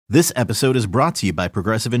This episode is brought to you by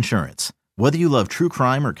Progressive Insurance. Whether you love true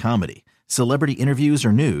crime or comedy, celebrity interviews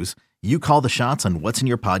or news, you call the shots on what's in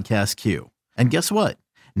your podcast queue. And guess what?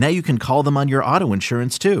 Now you can call them on your auto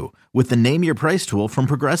insurance too with the Name Your Price tool from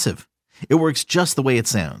Progressive. It works just the way it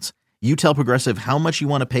sounds. You tell Progressive how much you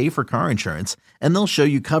want to pay for car insurance, and they'll show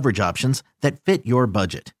you coverage options that fit your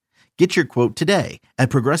budget. Get your quote today at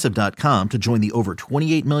Progressive.com to join the over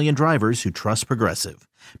 28 million drivers who trust Progressive.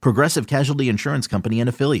 Progressive Casualty Insurance Company and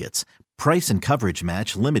Affiliates. Price and coverage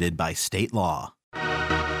match limited by state law.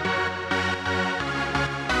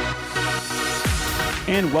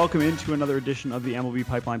 And welcome into another edition of the MLB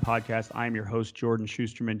Pipeline Podcast. I am your host, Jordan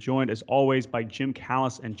Schusterman, joined as always by Jim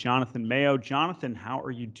Callis and Jonathan Mayo. Jonathan, how are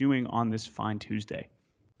you doing on this fine Tuesday?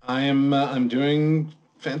 I'm doing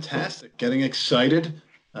fantastic. Getting excited.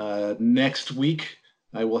 Next week,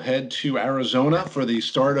 I will head to Arizona for the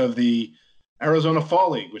start of the Arizona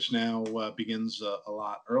Fall League, which now begins a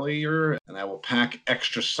lot earlier, and I will pack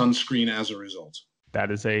extra sunscreen as a result.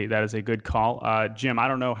 That is a good call. Jim, I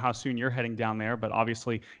don't know how soon you're heading down there, but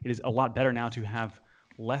obviously it is a lot better now to have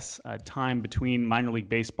less time between minor league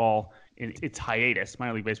baseball in its hiatus.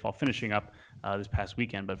 Minor league baseball finishing up this past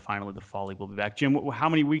weekend, but finally the Fall League will be back. Jim, how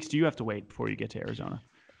many weeks do you have to wait before you get to Arizona?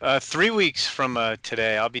 3 weeks from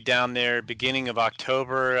today. I'll be down there beginning of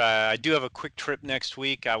October. I do have a quick trip next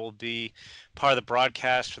week. I will be part of the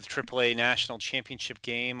broadcast for the AAA National Championship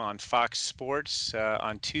game on Fox Sports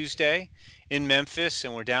on Tuesday in Memphis,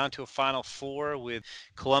 and we're down to a Final Four with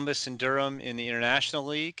Columbus and Durham in the International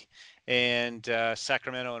League and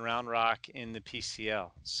Sacramento and Round Rock in the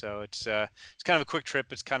PCL. So it's kind of a quick trip.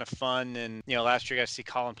 It's kind of fun. And, last year I got to see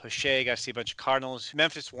Colin Poche, got to see a bunch of Cardinals.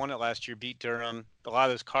 Memphis won it last year, beat Durham. A lot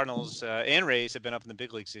of those Cardinals and Rays have been up in the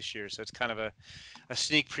big leagues this year. So it's kind of a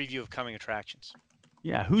sneak preview of coming attractions.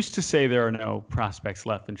 Yeah, who's to say there are no prospects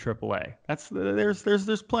left in AAA?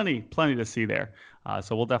 There's plenty to see there.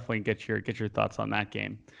 So we'll definitely get your thoughts on that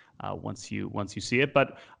game once you see it.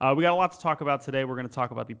 But we got a lot to talk about today. We're going to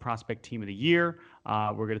talk about the Prospect Team of the Year.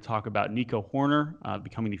 We're going to talk about Nico Hoerner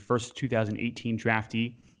becoming the first 2018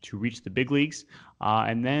 draftee to reach the big leagues,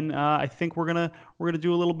 and then I think we're gonna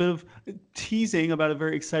do a little bit of teasing about a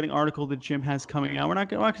very exciting article that Jim has coming out. We're not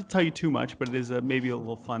going to tell you too much, but it is maybe a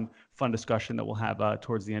little fun discussion that we'll have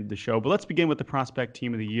towards the end of the show. But let's begin with the Prospect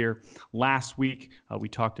Team of the Year. Last week we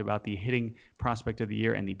talked about the hitting Prospect of the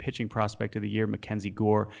Year and the pitching Prospect of the Year, Mackenzie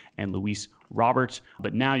Gore and Luis Roberts.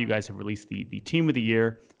 But now you guys have released the Team of the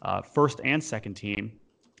Year, first and second team.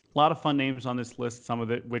 A lot of fun names on this list, some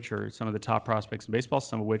of it which are some of the top prospects in baseball,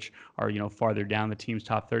 some of which are farther down the team's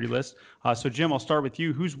top 30 list. So Jim, I'll start with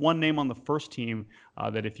you. Who's one name on the first team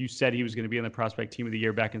that if you said he was going to be in the Prospect Team of the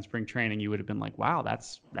Year back in spring training, you would have been like, wow,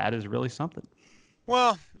 that is really something?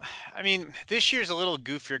 Well, I mean, this year's a little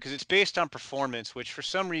goofier because it's based on performance, which for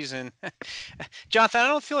some reason, Jonathan, I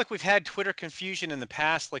don't feel like we've had Twitter confusion in the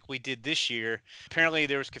past like we did this year. Apparently,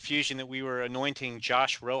 there was confusion that we were anointing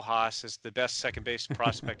Josh Rojas as the best second base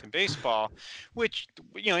prospect in baseball, which,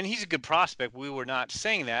 and he's a good prospect. We were not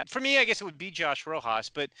saying that. For me, I guess it would be Josh Rojas,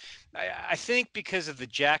 but I think because of the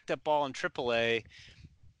jacked up ball in AAA,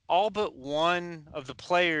 all but one of the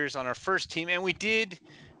players on our first team, and we did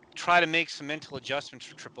try to make some mental adjustments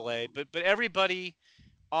for AAA, but everybody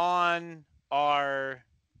on our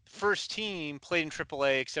first team played in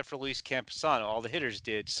AAA except for Luis Camposano. All the hitters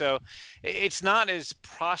did. So it's not as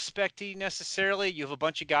prospecty necessarily. You have a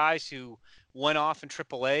bunch of guys who went off in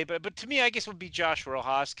AAA, but to me, I guess it would be Josh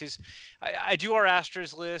Rojas because I do our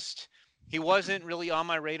Astros list. He wasn't really on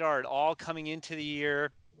my radar at all coming into the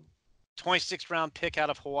year. 26th round pick out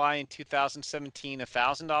of Hawaii in 2017,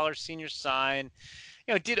 $1,000 senior sign.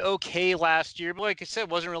 Did okay last year, but like I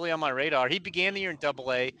said, wasn't really on my radar. He began the year in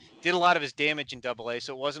AA, did a lot of his damage in AA,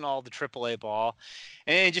 so it wasn't all the AAA ball.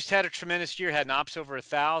 And just had a tremendous year, had an ops over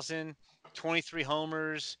 1,000, 23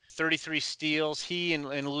 homers, 33 steals. He and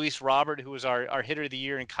Luis Robert, who was our hitter of the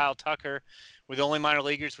year, and Kyle Tucker were the only minor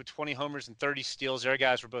leaguers with 20 homers and 30 steals. Their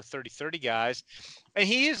guys were both 30-30 guys. And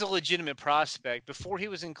he is a legitimate prospect. Before he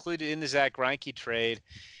was included in the Zach Greinke trade,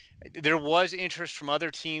 there was interest from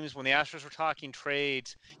other teams when the Astros were talking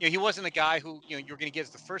trades. He wasn't a guy who, you're going to get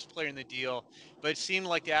as the first player in the deal, but it seemed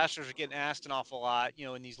like the Astros were getting asked an awful lot,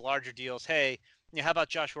 in these larger deals. Hey, how about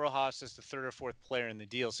Josh Rojas as the third or fourth player in the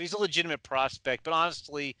deal? So he's a legitimate prospect, but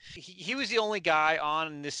honestly, he was the only guy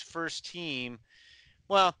on this first team.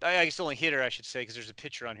 Well, I guess the only hitter, I should say, because there's a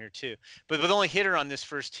pitcher on here too. But the only hitter on this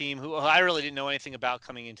first team who I really didn't know anything about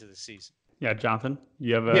coming into the season. Yeah, Jonathan,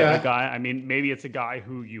 you have a guy. I mean, maybe it's a guy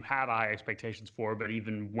who you had high expectations for, but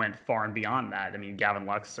even went far and beyond that. I mean, Gavin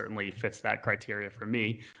Lux certainly fits that criteria for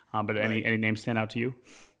me. But any names stand out to you?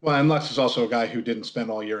 Well, and Lux is also a guy who didn't spend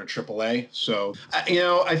all year in AAA. So,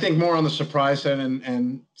 I think more on the surprise side,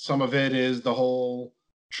 and some of it is the whole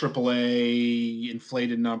AAA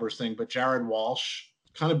inflated numbers thing. But Jared Walsh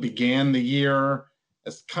kind of began the year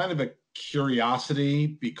as kind of a curiosity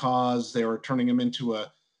because they were turning him into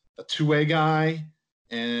a two-way guy.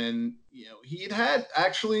 And, he had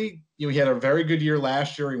actually, he had a very good year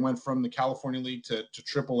last year. He went from the California League to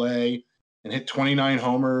AAA and hit 29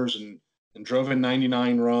 homers and drove in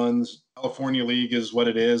 99 runs. California League is what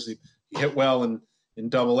it is. He hit well in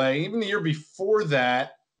Double-A. Even the year before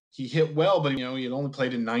that, he hit well, but he had only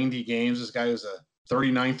played in 90 games. This guy was a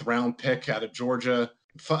 39th round pick out of Georgia.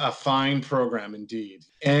 A fine program indeed.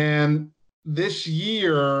 And this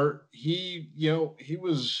year, he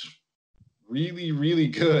was really, really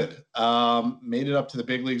good. Made it up to the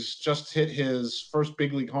big leagues. Just hit his first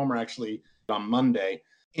big league homer actually on Monday.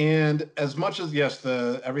 And as much as, yes,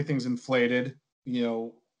 everything's inflated,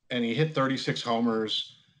 and he hit 36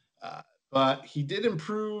 homers, but he did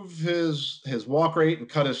improve his walk rate and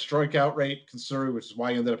cut his strikeout rate considerably, which is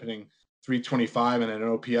why he ended up hitting 325 and an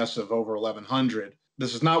OPS of over 1,100.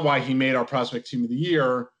 This is not why he made our prospect team of the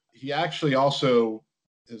year. He actually also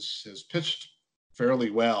has pitched fairly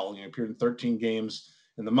well. He appeared in 13 games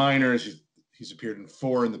in the minors. He's appeared in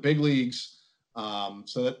 4 in the big leagues.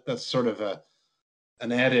 So that's sort of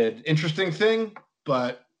an added interesting thing,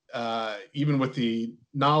 but even with the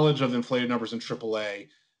knowledge of inflated numbers in AAA,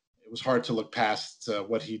 it was hard to look past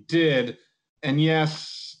what he did. And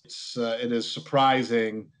yes, it is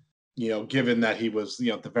surprising, given that he was,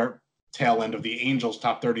 at the very tail end of the Angels,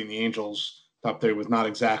 top 30 in the Angels, top 30 was not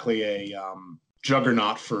exactly a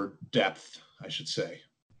juggernaut for depth, I should say.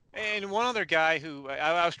 And one other guy who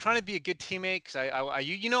I was trying to be a good teammate because I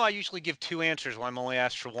usually give 2 answers when I'm only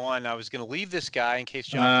asked for one. I was going to leave this guy in case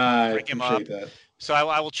John bring him up. That. So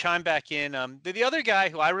I will chime back in. The other guy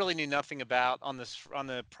who I really knew nothing about on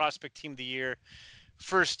the prospect team of the year,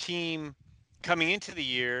 first team coming into the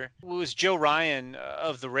year, was Joe Ryan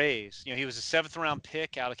of the Rays. He was a 7th round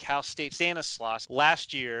pick out of Cal State Stanislaus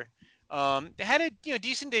last year. Had a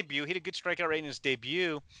decent debut. He had a good strikeout rate in his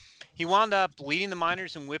debut. He wound up leading the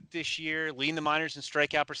minors in WHIP this year, leading the minors in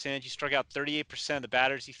strikeout percentage. He struck out 38% of the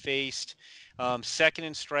batters he faced. Second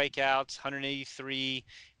in strikeouts, 183.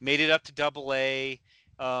 Made it up to Double-A.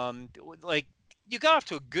 You got off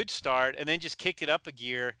to a good start and then just kicked it up a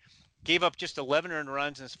gear. Gave up just 11 earned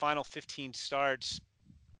runs in his final 15 starts.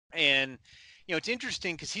 And, it's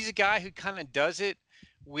interesting because he's a guy who kind of does it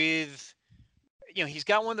with, he's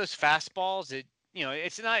got one of those fastballs that,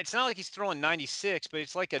 it's not like he's throwing 96, but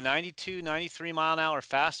it's like a 92, 93 mile an hour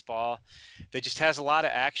fastball that just has a lot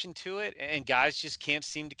of action to it, and guys just can't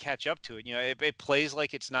seem to catch up to it. It plays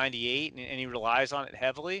like it's 98, and he relies on it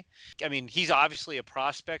heavily. I mean, he's obviously a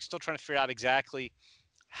prospect, still trying to figure out exactly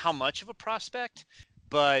how much of a prospect,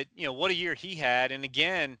 but what a year he had. And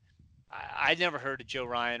again, I'd never heard of Joe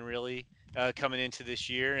Ryan really coming into this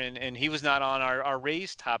year, and he was not on our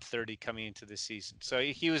Rays top 30 coming into this season. So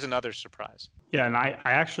he was another surprise. Yeah, and I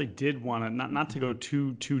actually did want to not to go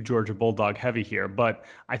too Georgia Bulldog heavy here, but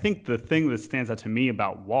I think the thing that stands out to me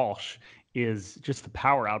about Walsh is just the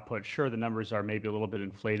power output. Sure, the numbers are maybe a little bit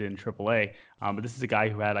inflated in AAA, but this is a guy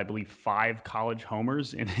who had, I believe, 5 college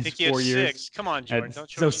homers in his 4 years. 6. Come on, Jordan. Don't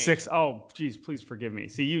so 6. Oh, geez, please forgive me.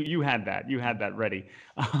 See, you had that. You had that ready.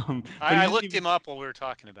 I looked him up while we were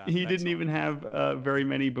talking about it. He didn't even have very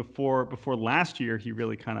many before last year. He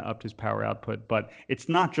really kind of upped his power output. But it's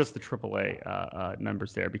not just the AAA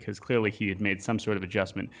numbers there, because clearly he had made some sort of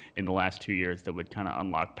adjustment in the last 2 years that would kind of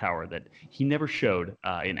unlock power that he never showed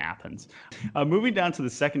in Athens. Moving down to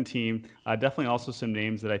the second team, definitely also some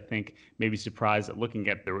names that I think maybe surprised at looking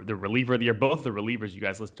at the reliever of the year. Both the relievers you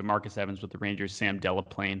guys listed, Marcus Evans with the Rangers, Sam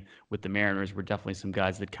Delaplane with the Mariners, were definitely some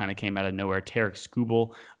guys that kind of came out of nowhere. Tarek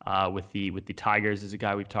Skubal with the Tigers is a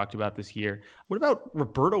guy we've talked about this year. What about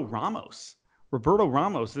Roberto Ramos? Roberto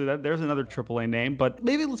Ramos, there's another AAA name, but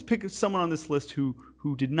maybe let's pick someone on this list who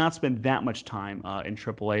did not spend that much time in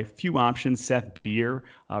AAA. Few options. Seth Beer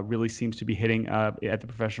really seems to be hitting at the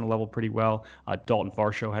professional level pretty well. Dalton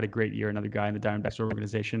Varsho had a great year, another guy in the Diamondbacks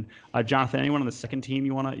organization. Jonathan, anyone on the second team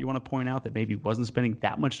you want to point out that maybe wasn't spending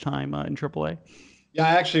that much time in AAA? Yeah,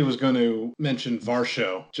 I actually was going to mention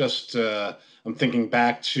Varsho. Just I'm thinking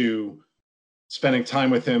back to spending time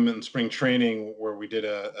with him in spring training where we did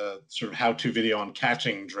a sort of how-to video on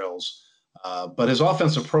catching drills. But his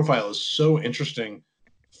offensive profile is so interesting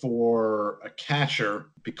for a catcher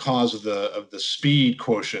because of the speed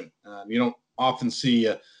quotient. You don't often see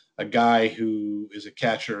a guy who is a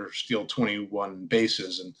catcher steal 21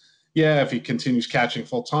 bases. And yeah, if he continues catching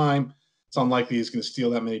full time, it's unlikely he's going to steal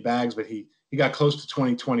that many bags, but he he got close to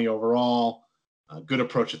 2020 overall. Good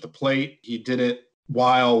approach at the plate. He did it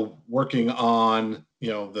while working on,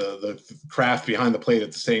 the craft behind the plate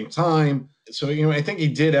at the same time. So, I think he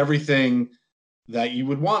did everything that you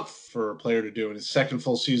would want for a player to do in his second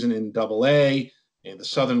full season in Double-A. And the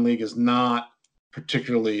Southern League is not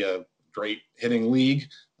particularly a great hitting league.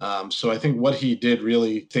 So I think what he did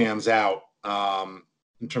really stands out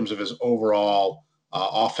in terms of his overall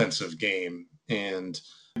offensive game. And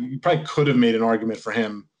you probably could have made an argument for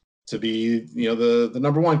him to be, the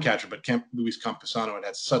number one catcher, but Luis Campusano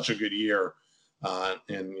had such a good year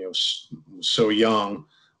and, so young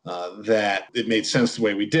that it made sense the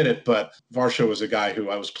way we did it. But Varsho was a guy who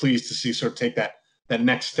I was pleased to see sort of take that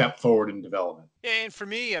next step forward in development. Yeah, and for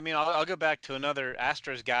me, I'll go back to another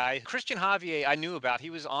Astros guy. Christian Javier, I knew about. He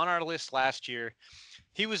was on our list last year.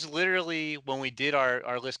 He was literally, when we did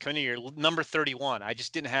our list coming year, number 31. I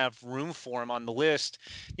just didn't have room for him on the list.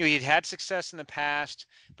 He'd had success in the past,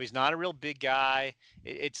 but he's not a real big guy.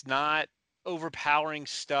 It's not overpowering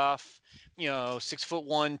stuff.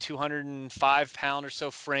 6'1", 205-pound or so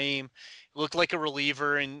frame. Looked like a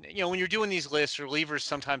reliever. And, when you're doing these lists, relievers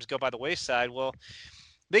sometimes go by the wayside. Well,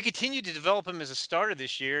 they continued to develop him as a starter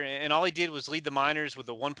this year, and all he did was lead the minors with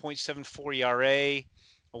a 1.74 ERA,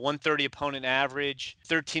 a 130 opponent average,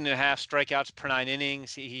 13 and a half strikeouts per 9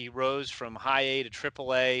 innings. He rose from high A to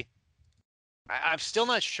Triple-A. I'm still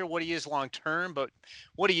not sure what he is long term, but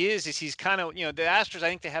what he is he's kind of, the Astros, I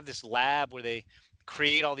think they have this lab where they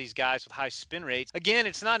create all these guys with high spin rates. Again,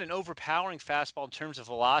 it's not an overpowering fastball in terms of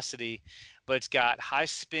velocity, but it's got high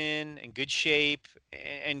spin and good shape,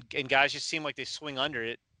 and guys just seem like they swing under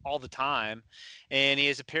it all the time. And he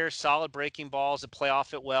has a pair of solid breaking balls that play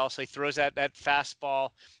off it well. So he throws that fastball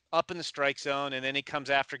up in the strike zone, and then he comes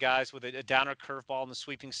after guys with a downer curveball and the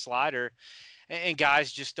sweeping slider, and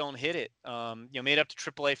guys just don't hit it. Made up to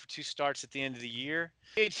Triple-A for 2 starts at the end of the year.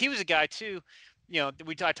 He was a guy too.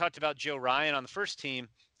 I talked about Joe Ryan on the first team.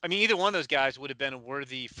 Either one of those guys would have been a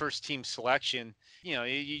worthy first team selection.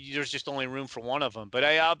 There's just only room for one of them. But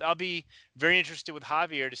I'll be very interested with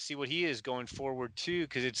Javier to see what he is going forward too,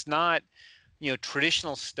 because it's not,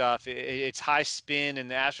 traditional stuff. It's high spin,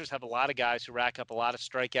 and the Astros have a lot of guys who rack up a lot of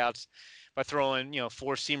strikeouts by throwing,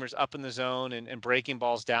 4-seamers up in the zone and breaking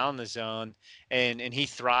balls down the zone. And he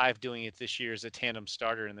thrived doing it this year as a tandem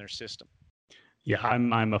starter in their system. Yeah,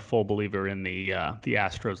 I'm a full believer in the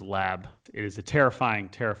Astros lab. It is a terrifying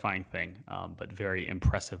thing, but very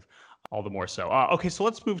impressive, all the more so. Okay, so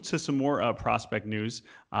let's move to some more prospect news.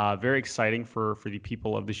 Very exciting for the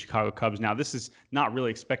people of the Chicago Cubs. Now, this is not really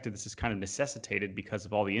expected. This is kind of necessitated because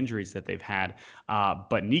of all the injuries that they've had.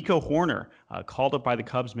 But Nico Hoerner, called up by the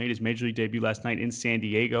Cubs, made his major league debut last night in San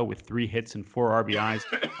Diego with 3 hits and 4 RBIs.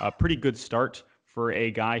 A pretty good start for a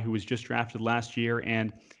guy who was just drafted last year,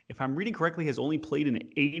 and if I'm reading correctly, has only played in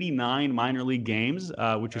 89 minor league games,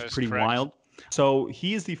 which is pretty wild. So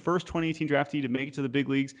he is the first 2018 draftee to make it to the big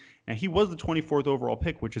leagues, and he was the 24th overall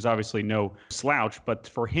pick, which is obviously no slouch. But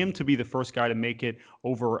for him to be the first guy to make it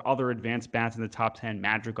over other advanced bats in the top 10,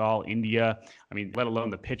 Madrigal, India, let alone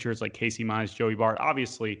the pitchers like Casey Mize, Joey Bart,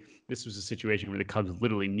 obviously this was a situation where the Cubs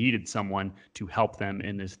literally needed someone to help them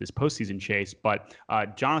in this postseason chase. But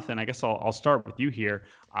Jonathan, I guess I'll start with you here.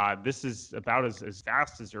 This is about as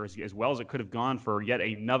fast as well as it could have gone for yet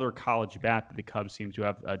another college bat that the Cubs seem to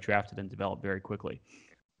have drafted and developed very quickly.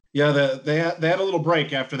 Yeah, they had a little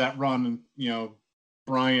break after that run.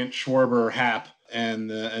 Bryant, Schwarber, Happ, and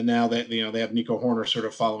now they have Nico Hoerner sort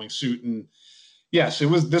of following suit. And yes,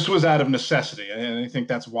 this was out of necessity, and I think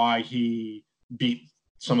that's why he beat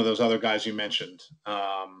some of those other guys you mentioned.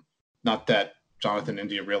 Not that Jonathan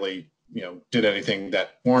India really did anything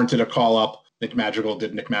that warranted a call up. Nick Madrigal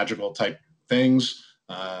did Nick Madrigal type things.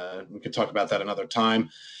 We could talk about that another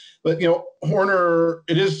time. But, Hoerner,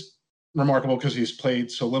 it is remarkable because he's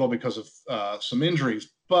played so little because of some injuries.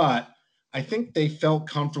 But I think they felt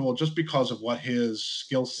comfortable just because of what his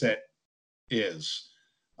skill set is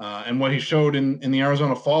and what he showed in the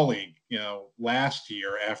Arizona Fall League, last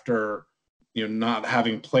year after, not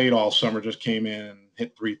having played all summer, just came in and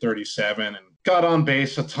hit 337 and got on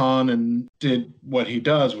base a ton and did what he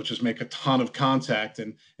does, which is make a ton of contact.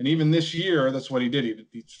 And even this year, that's what he did.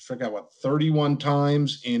 He forgot 31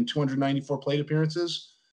 times in 294 plate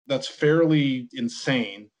appearances. That's fairly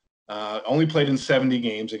insane. Only played in 70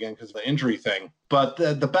 games, again, because of the injury thing. But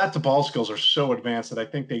the bat-to-ball skills are so advanced that I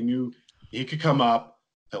think they knew he could come up.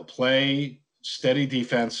 He'll play steady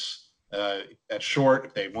defense at short.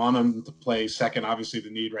 If they want him to play second, obviously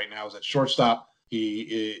the need right now is at shortstop.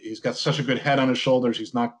 He's got such a good head on his shoulders.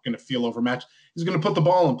 He's not going to feel overmatched. He's going to put the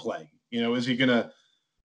ball in play. Is he going to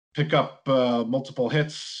pick up multiple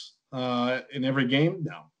hits in every game?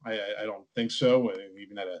 No, I don't think so.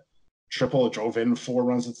 Even at a triple, drove in 4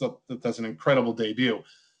 runs. That's an incredible debut.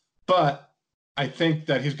 But I think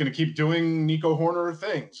that he's going to keep doing Nico Horner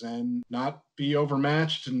things and not be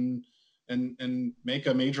overmatched and make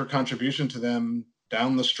a major contribution to them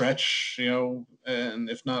down the stretch, and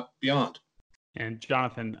if not beyond. And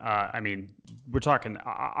Jonathan, I mean, we're talking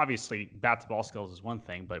obviously bat to ball skills is one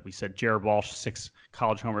thing, but we said Jared Walsh 6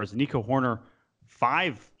 college homers, Nico Horner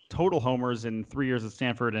 5 total homers in 3 years at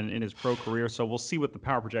Stanford and in his pro career. So we'll see what the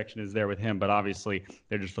power projection is there with him. But obviously,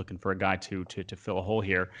 they're just looking for a guy to fill a hole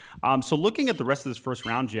here. So looking at the rest of this first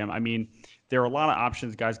round, Jim, I mean, there are a lot of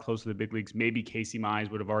options, guys close to the big leagues. Maybe Casey Mize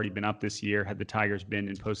would have already been up this year had the Tigers been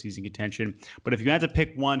in postseason contention. But if you had to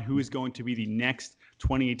pick one, who is going to be the next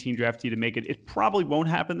 2018 draftee to make it? It probably won't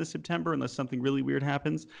happen this September unless something really weird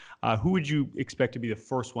happens. Who would you expect to be the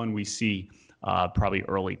first one we see probably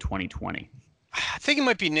early 2020? I think it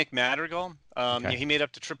might be Nick Madrigal. Okay. He made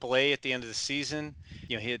up to AAA at the end of the season.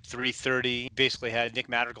 He hit 330, basically had Nick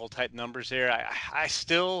Madrigal type numbers there. I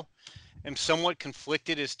still am somewhat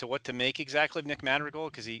conflicted as to what to make exactly of Nick Madrigal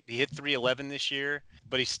because he hit 311 this year,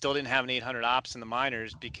 but he still didn't have an 800 ops in the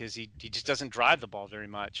minors because he just doesn't drive the ball very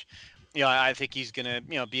much. I think he's going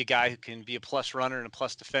to, be a guy who can be a plus runner and a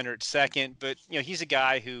plus defender at second. But, he's a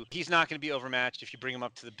guy who he's not going to be overmatched if you bring him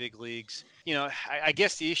up to the big leagues. I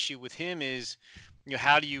guess the issue with him is,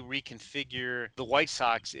 how do you reconfigure the White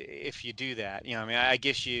Sox if you do that? I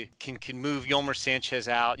guess you can move Yolmer Sanchez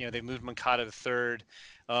out. They moved Moncada to third.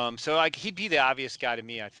 So he'd be the obvious guy to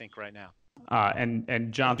me, I think, right now.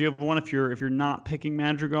 And John, do you have one if you're not picking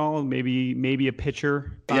Madrigal, maybe a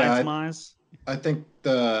pitcher besides Mize? I think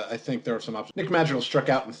there are some options. Nick Madrigal struck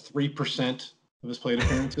out in 3% of his plate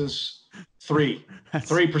appearances.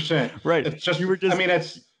 3%. Right. It's just, you were just. I mean,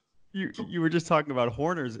 it's. You were just talking about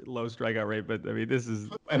Horner's low strikeout rate, but I mean, this is.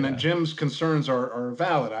 And then Jim's concerns are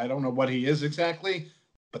valid. I don't know what he is exactly,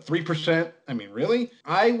 but 3%. I mean, really?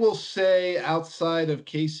 I will say outside of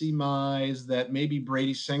Casey Mize that maybe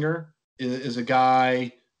Brady Singer is a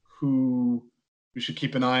guy who we should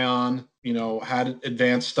keep an eye on. Had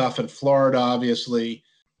advanced stuff in Florida, obviously,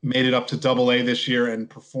 made it up to AA this year and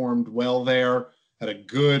performed well there. Had a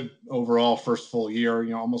good overall first full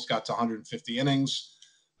year, almost got to 150 innings.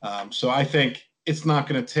 So I think it's not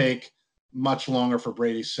going to take much longer for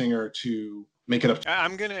Brady Singer to make it up.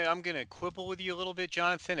 I'm gonna quibble with you a little bit,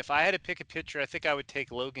 Jonathan. If I had to pick a pitcher, I think I would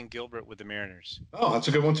take Logan Gilbert with the Mariners. Oh, that's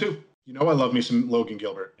a good one too. I love me some Logan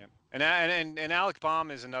Gilbert. Yeah. And Alec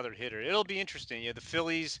Baum is another hitter. It'll be interesting. The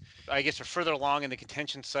Phillies, I guess, are further along in the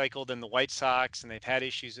contention cycle than the White Sox, and they've had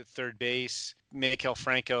issues at third base. Maikel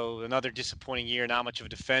Franco, another disappointing year, not much of a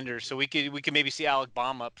defender. So we could maybe see Alec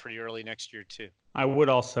Baum up pretty early next year too. I would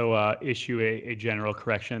also issue a general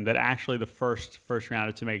correction that actually the first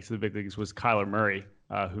rounder to make it to the big leagues was Kyler Murray,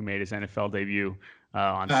 who made his NFL debut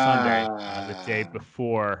on Sunday, the day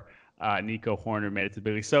before Nico Horner made it to the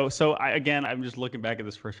big league. So I'm just looking back at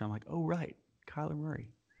this first round. I'm like, oh, right. Kyler Murray.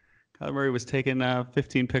 Kyler Murray was taking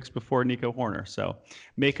 15 picks before Nico Horner. So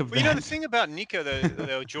make of that. The thing about Nico,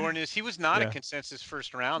 though, Jordan, is he was not a consensus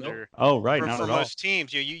first rounder. Nope. Oh, right. For most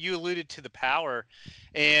teams. You alluded to the power.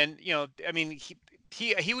 And,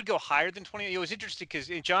 he would go higher than 20. It was interesting because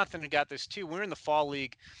Jonathan got this too. When we were in the fall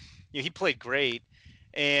league, he played great.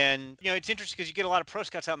 And, it's interesting because you get a lot of pro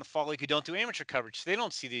scouts out in the fall league who don't do amateur coverage. So they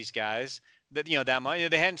don't see these guys that much.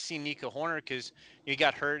 They hadn't seen Nico Horner because he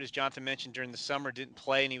got hurt, as Jonathan mentioned, during the summer, didn't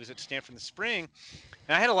play, and he was at Stanford in the spring.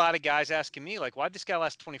 And I had a lot of guys asking me, like, why'd this guy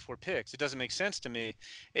last 24 picks? It doesn't make sense to me.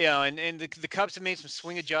 And the Cubs have made some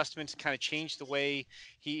swing adjustments, kind of changed the way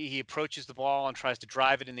he approaches the ball and tries to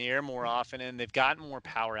drive it in the air more often, and they've gotten more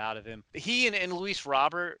power out of him. He and Luis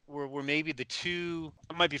Robert were maybe the two,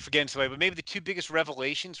 I might be forgetting somebody, but maybe the two biggest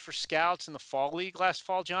revelations for scouts in the fall league last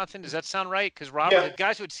fall, Jonathan. Does that sound right? Because Robert, the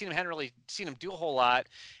guys who had seen him hadn't really seen him do a whole lot.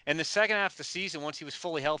 And the second half of the season, once he was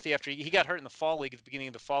fully healthy after he got hurt in the fall league at the beginning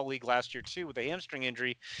of the fall league last year too with a hamstring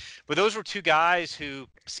injury. But those were two guys who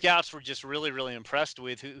scouts were just really, really impressed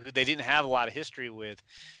with, who they didn't have a lot of history with.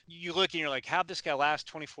 You look and you're like, how'd this guy last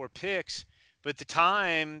 24 picks? But at the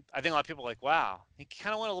time, I think a lot of people were like, wow, he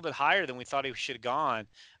kind of went a little bit higher than we thought he should have gone.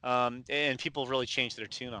 And people really changed their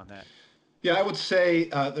tune on that. Yeah, I would say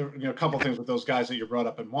there are a couple things with those guys that you brought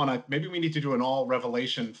up. And one, maybe we need to do an all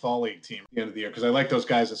revelation fall league team at the end of the year because I like those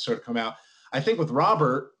guys that sort of come out. I think with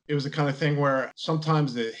Robert, it was the kind of thing where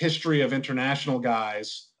sometimes the history of international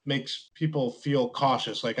guys makes people feel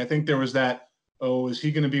cautious. Like I think there was that, oh, is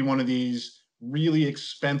he going to be one of these really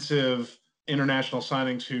expensive international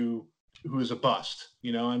signings who is a bust,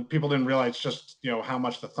 and people didn't realize just, how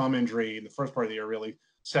much the thumb injury in the first part of the year really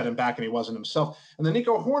set him back and he wasn't himself. And then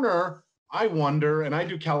Nico Horner, I wonder, and I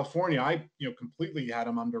do California, I completely had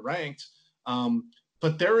him underranked.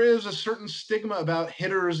 But there is a certain stigma about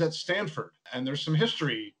hitters at Stanford, and there's some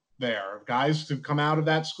history there of guys who come out of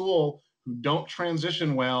that school who don't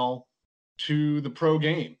transition well to the pro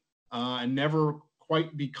game and never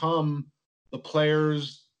quite become the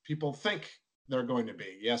players people think they're going to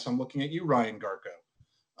be. Yes, I'm looking at you, Ryan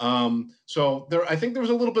Garko. So I think there was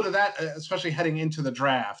a little bit of that, especially heading into the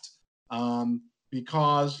draft,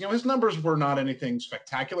 because his numbers were not anything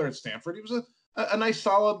spectacular at Stanford. He was a nice,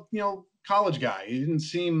 solid, college guy. He didn't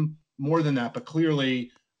seem more than that, but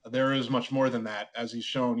clearly there is much more than that, as he's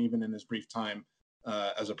shown even in his brief time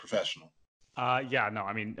as a professional.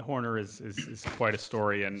 Horner is quite a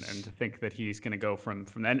story, and to think that he's going to go from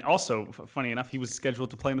that. And also, funny enough, he was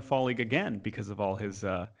scheduled to play in the fall league again because of all his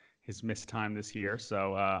missed time this year.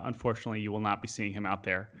 So unfortunately, you will not be seeing him out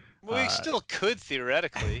there. Well, he still could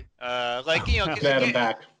theoretically, get him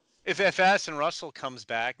back. If Addison Russell comes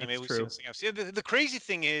back, maybe we see something else. The crazy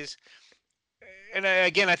thing is, and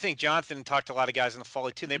I think Jonathan talked to a lot of guys in the fall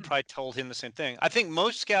league too. They probably told him the same thing. I think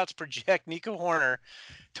most scouts project Nico Horner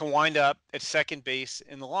to wind up at second base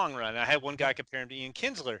in the long run. I had one guy compare him to Ian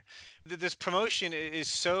Kinsler. This promotion is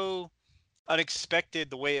so unexpected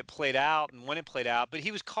the way it played out and when it played out, but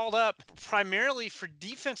he was called up primarily for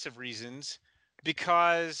defensive reasons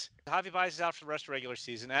because Javi Baez is out for the rest of the regular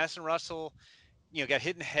season. Addison Russell, got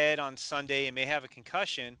hit in the head on Sunday and may have a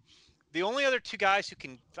concussion. The only other two guys who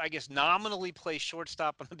can, I guess, nominally play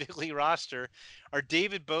shortstop on the big league roster are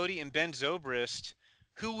David Bodie and Ben Zobrist,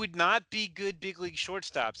 who would not be good big league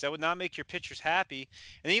shortstops. That would not make your pitchers happy.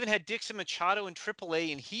 And they even had Dixon Machado in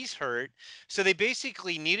AAA, and he's hurt. So they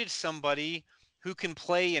basically needed somebody who can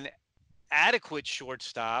play an adequate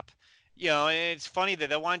shortstop. And it's funny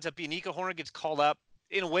that winds up being Nico Horner gets called up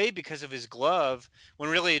in a way because of his glove, when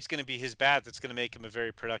really it's going to be his bat that's going to make him a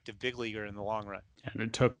very productive big leaguer in the long run. And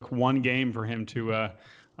it took one game for him to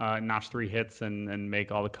notch 3 hits and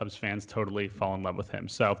make all the Cubs fans totally fall in love with him.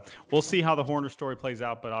 So we'll see how the Horner story plays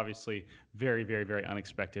out, but obviously very, very, very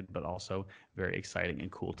unexpected, but also very exciting and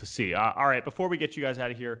cool to see. All right, before we get you guys out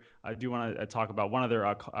of here, I do want to talk about one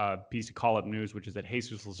other piece of call-up news, which is that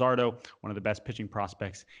Jesus Luzardo, one of the best pitching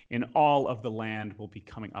prospects in all of the land, will be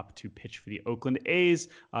coming up to pitch for the Oakland A's.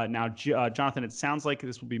 Now, Jonathan, it sounds like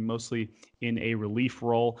this will be mostly in a relief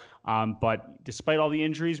role, but despite all the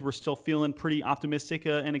injuries, we're still feeling pretty optimistic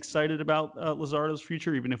and excited about Luzardo's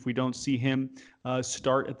future, even if we don't see him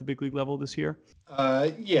start at the big league level this year.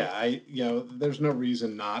 There's no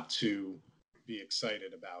reason not to be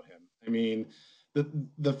excited about him. I mean,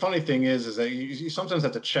 the funny thing is that you sometimes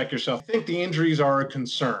have to check yourself. I think the injuries are a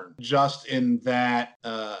concern, just in that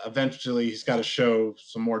eventually he's got to show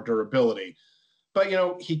some more durability. But,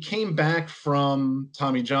 he came back from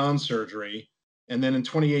Tommy John surgery, and then in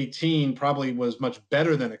 2018 probably was much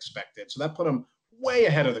better than expected. So that put him way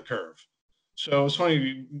ahead of the curve. So it's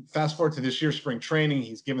funny, fast forward to this year's spring training,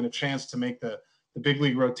 he's given a chance to make the big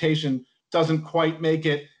league rotation, doesn't quite make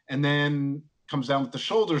it, and then comes down with the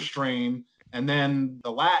shoulder strain, and then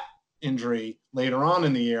the lat injury later on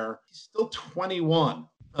in the year. He's still 21.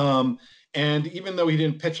 And even though he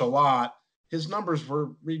didn't pitch a lot, his numbers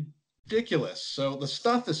were ridiculous. So the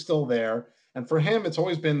stuff is still there. And for him, it's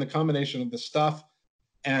always been the combination of the stuff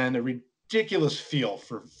and a ridiculous feel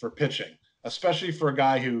for pitching, especially for a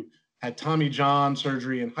guy who had Tommy John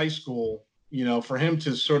surgery in high school. For him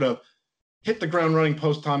to sort of hit the ground running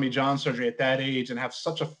post Tommy John surgery at that age and have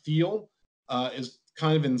such a feel is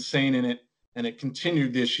kind of insane in it. And it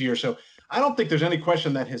continued this year. So I don't think there's any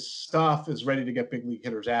question that his stuff is ready to get big league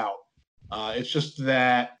hitters out. It's just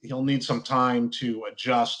that he'll need some time to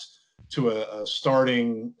adjust to a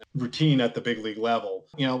starting routine at the big league level.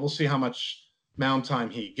 We'll see how much mound time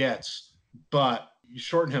he gets, but you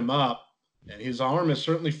shorten him up and his arm is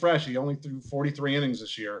certainly fresh. He only threw 43 innings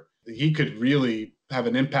this year. He could really have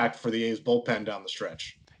an impact for the A's bullpen down the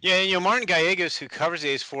stretch. Yeah, Martin Gallegos, who covers the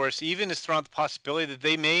A's for us, even has thrown out the possibility that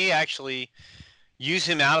they may actually use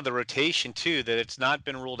him out of the rotation too, that it's not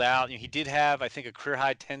been ruled out. He did have, I think, a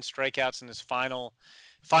career-high 10 strikeouts in his final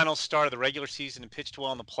start of the regular season and pitched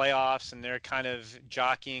well in the playoffs, and they're kind of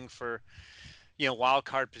jockeying for wild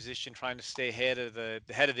card position, trying to stay ahead of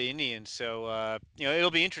the Indians. So it'll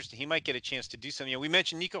be interesting. He might get a chance to do something. We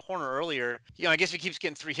mentioned Nico Horner earlier. I guess if he keeps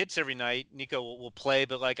getting 3 hits every night, Nico will play.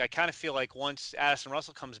 But I kind of feel like once Addison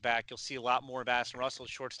Russell comes back, you'll see a lot more of Addison Russell at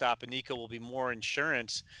shortstop, and Nico will be more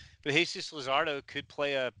insurance. But Jesus Luzardo could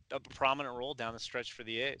play a prominent role down the stretch for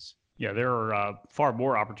the A's. Yeah, there are far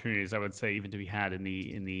more opportunities, I would say, even to be had in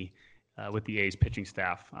the with the A's pitching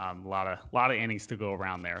staff. A lot of innings to go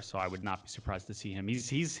around there, so I would not be surprised to see him.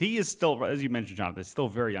 He is still, as you mentioned, Jonathan, still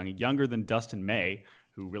very young, younger than Dustin May,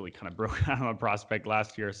 who really kind of broke out on a prospect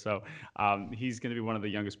last year. So he's going to be one of the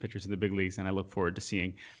youngest pitchers in the big leagues, and I look forward to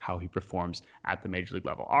seeing how he performs at the major league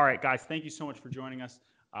level. All right, guys, thank you so much for joining us.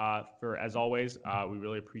 As always, we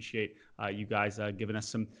really appreciate you guys giving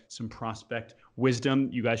us some prospect wisdom.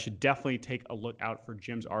 You guys should definitely take a look out for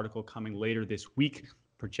Jim's article coming later this week,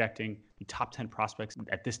 projecting the top 10 prospects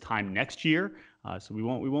at this time next year. So we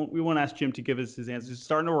won't ask Jim to give us his answers.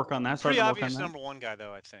 Starting to work on that. Pretty obvious number one guy,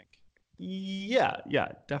 though, I think. Yeah,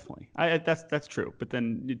 definitely. That's true. But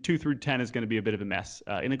then 2 through 10 is going to be a bit of a mess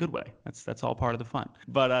in a good way. That's all part of the fun.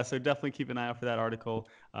 But so definitely keep an eye out for that article.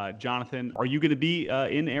 Jonathan, are you going to be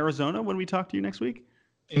in Arizona when we talk to you next week?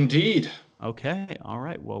 Indeed. Okay. All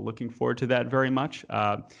right. Well, looking forward to that very much.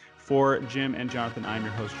 For Jim and Jonathan, I'm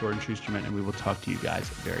your host, Jordan Schusterman, and we will talk to you guys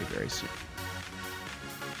very, very soon.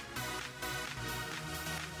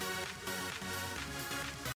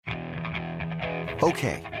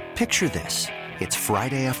 Okay. Picture this. It's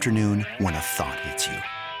Friday afternoon when a thought hits you.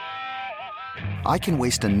 I can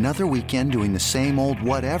waste another weekend doing the same old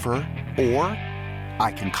whatever, or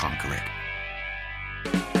I can conquer it.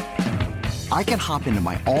 I can hop into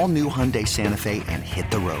my all-new Hyundai Santa Fe and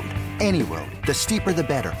hit the road. Any road. The steeper, the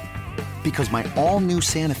better. Because my all-new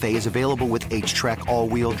Santa Fe is available with H-Track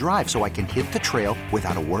all-wheel drive, so I can hit the trail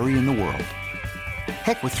without a worry in the world.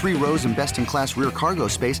 Heck, with 3 rows and best-in-class rear cargo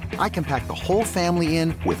space, I can pack the whole family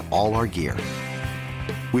in with all our gear.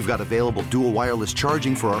 We've got available dual wireless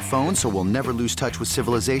charging for our phones, so we'll never lose touch with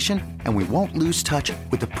civilization, and we won't lose touch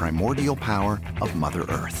with the primordial power of Mother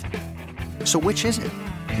Earth. So which is it?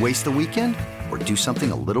 Waste the weekend or do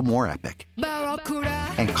something a little more epic?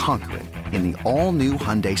 And conquer it in the all-new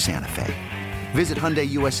Hyundai Santa Fe. Visit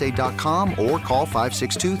HyundaiUSA.com or call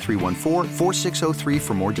 562-314-4603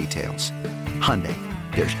 for more details. Hyundai,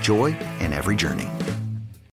 there's joy in every journey.